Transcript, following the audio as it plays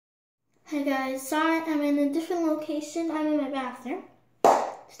Hi guys, sorry I'm in a different location. I'm in my bathroom.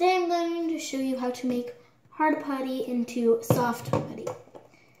 Today I'm going to show you how to make hard putty into soft putty.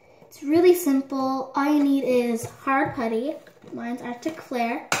 It's really simple. All you need is hard putty. Mine's Arctic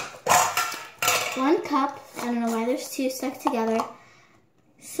Flare. 1 cup. I don't know why there's 2 stuck together.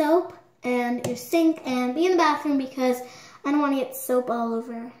 Soap and your sink, and be in the bathroom because I don't want to get soap all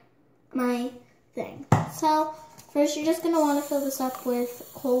over my thing. So first you're just going to want to fill this up with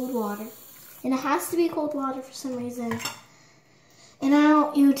cold water. And it has to be cold water for some reason. And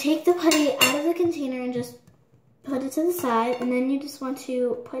now you take the putty out of the container and just put it to the side. And then you just want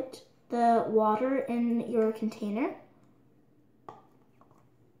to put the water in your container.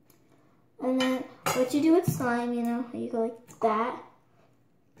 And then what you do with slime, you go like that.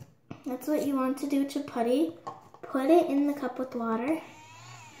 That's what you want to do to putty. Put it in the cup with water.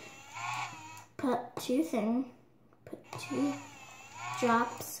 Put 2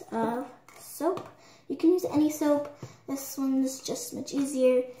 drops of soap. You can use any soap. This one's just much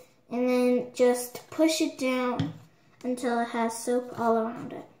easier. And then just push it down until it has soap all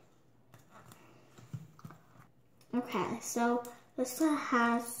around it. Okay, so this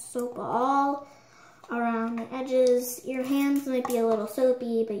has soap all around the edges. Your hands might be a little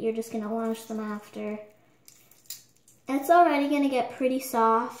soapy, but you're just going to wash them after. It's already going to get pretty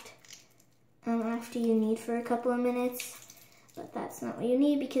soft after you knead for a couple of minutes. But that's not what you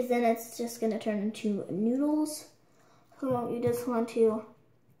need because then it's just going to turn into noodles. So you just want to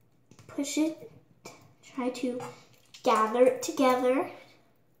push it, try to gather it together,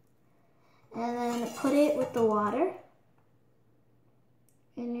 and then put it with the water.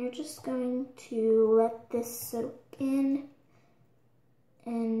 And you're just going to let this soak in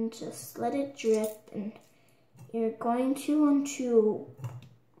and just let it drip. And you're going to want to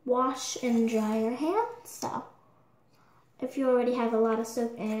wash and dry your hands. So if you already have a lot of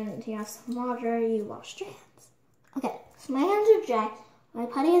soap and you have some water, you washed your hands. Okay, so my hands are dry. My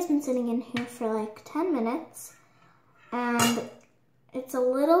putty has been sitting in here for like 10 minutes. And it's a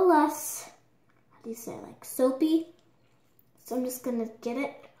little less, like soapy. So I'm just gonna get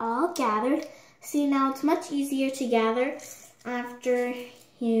it all gathered. See, now it's much easier to gather after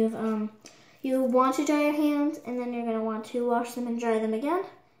you want to dry your hands, and then you're gonna want to wash them and dry them again.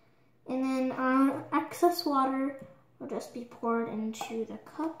 And then excess water will just be poured into the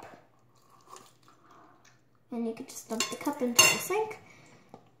cup. And you can just dump the cup into the sink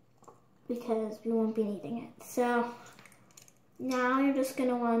because we won't be needing it. So now you're just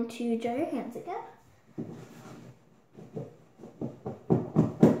gonna want to dry your hands again.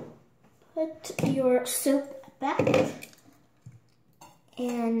 Put your soap back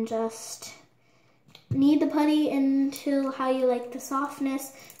and just knead the putty until how you like the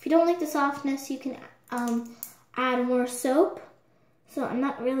softness. If you don't like the softness, you can add more soap. So I'm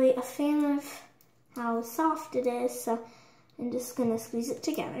not really a fan of how soft it is, so I'm just gonna squeeze it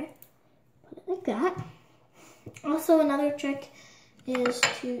together. Put it like that. Also, another trick is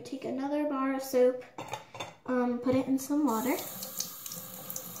to take another bar of soap, put it in some water,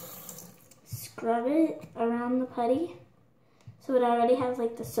 scrub it around the putty so it already has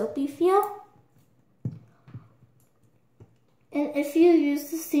like the soapy feel. And if you use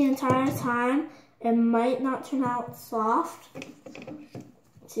this the entire time, it might not turn out soft.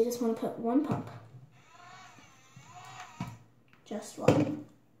 So you just want to put 1 pump. Just 1.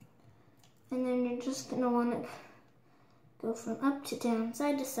 And then you're just going to want to go from up to down,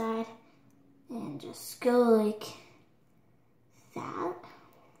 side to side, and just go like that.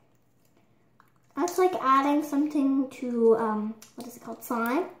 That's like adding something to, what is it called,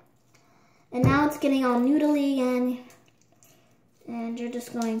 slime. And now it's getting all noodly again. And you're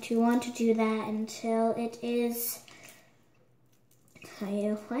just going to want to do that until it is how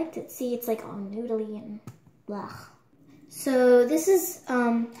you liked it. See, it's like all noodly and blah. So this is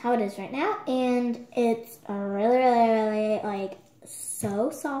how it is right now. And it's really like so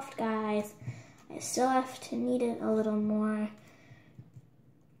soft, guys. I still have to knead it a little more.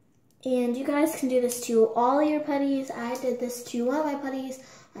 And you guys can do this to all your putties. I did this to one of my putties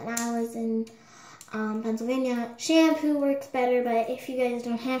when I was in Pennsylvania. Shampoo works better, but if you guys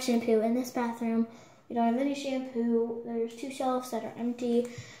don't have shampoo in this bathroom, we don't have any shampoo. There's 2 shelves that are empty.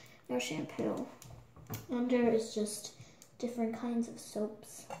 No shampoo. Under is just different kinds of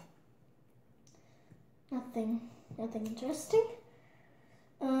soaps. Nothing interesting.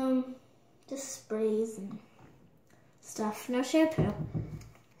 Just sprays and stuff. No shampoo.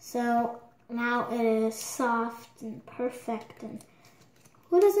 So now it is soft and perfect, and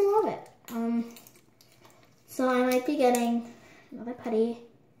who doesn't love it? So I might be getting another putty,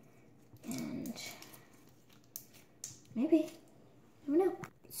 and maybe, never know.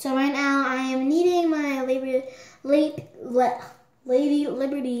 So right now Lady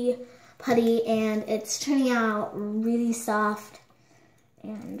Liberty putty, and it's turning out really soft.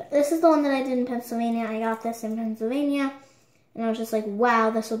 And this is the one that I did in Pennsylvania. I got this in Pennsylvania, and I was just like,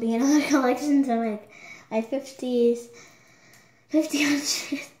 wow, this will be another collection to make my 50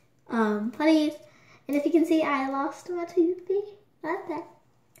 putties. And if you can see, I lost my toothpick right there.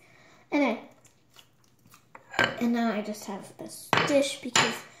 Anyway, and now I just have this dish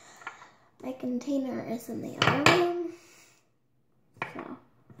because my container is in the other room. So,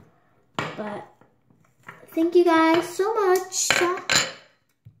 but thank you guys so much.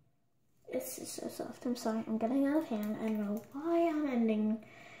 This is so soft. I'm sorry, I'm getting out of hand. I don't know why I'm ending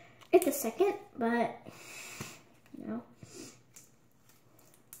it the second, but you know.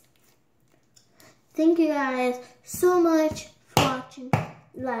 Thank you guys so much for watching.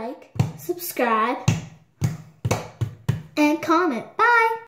 Like, subscribe, and comment. Bye!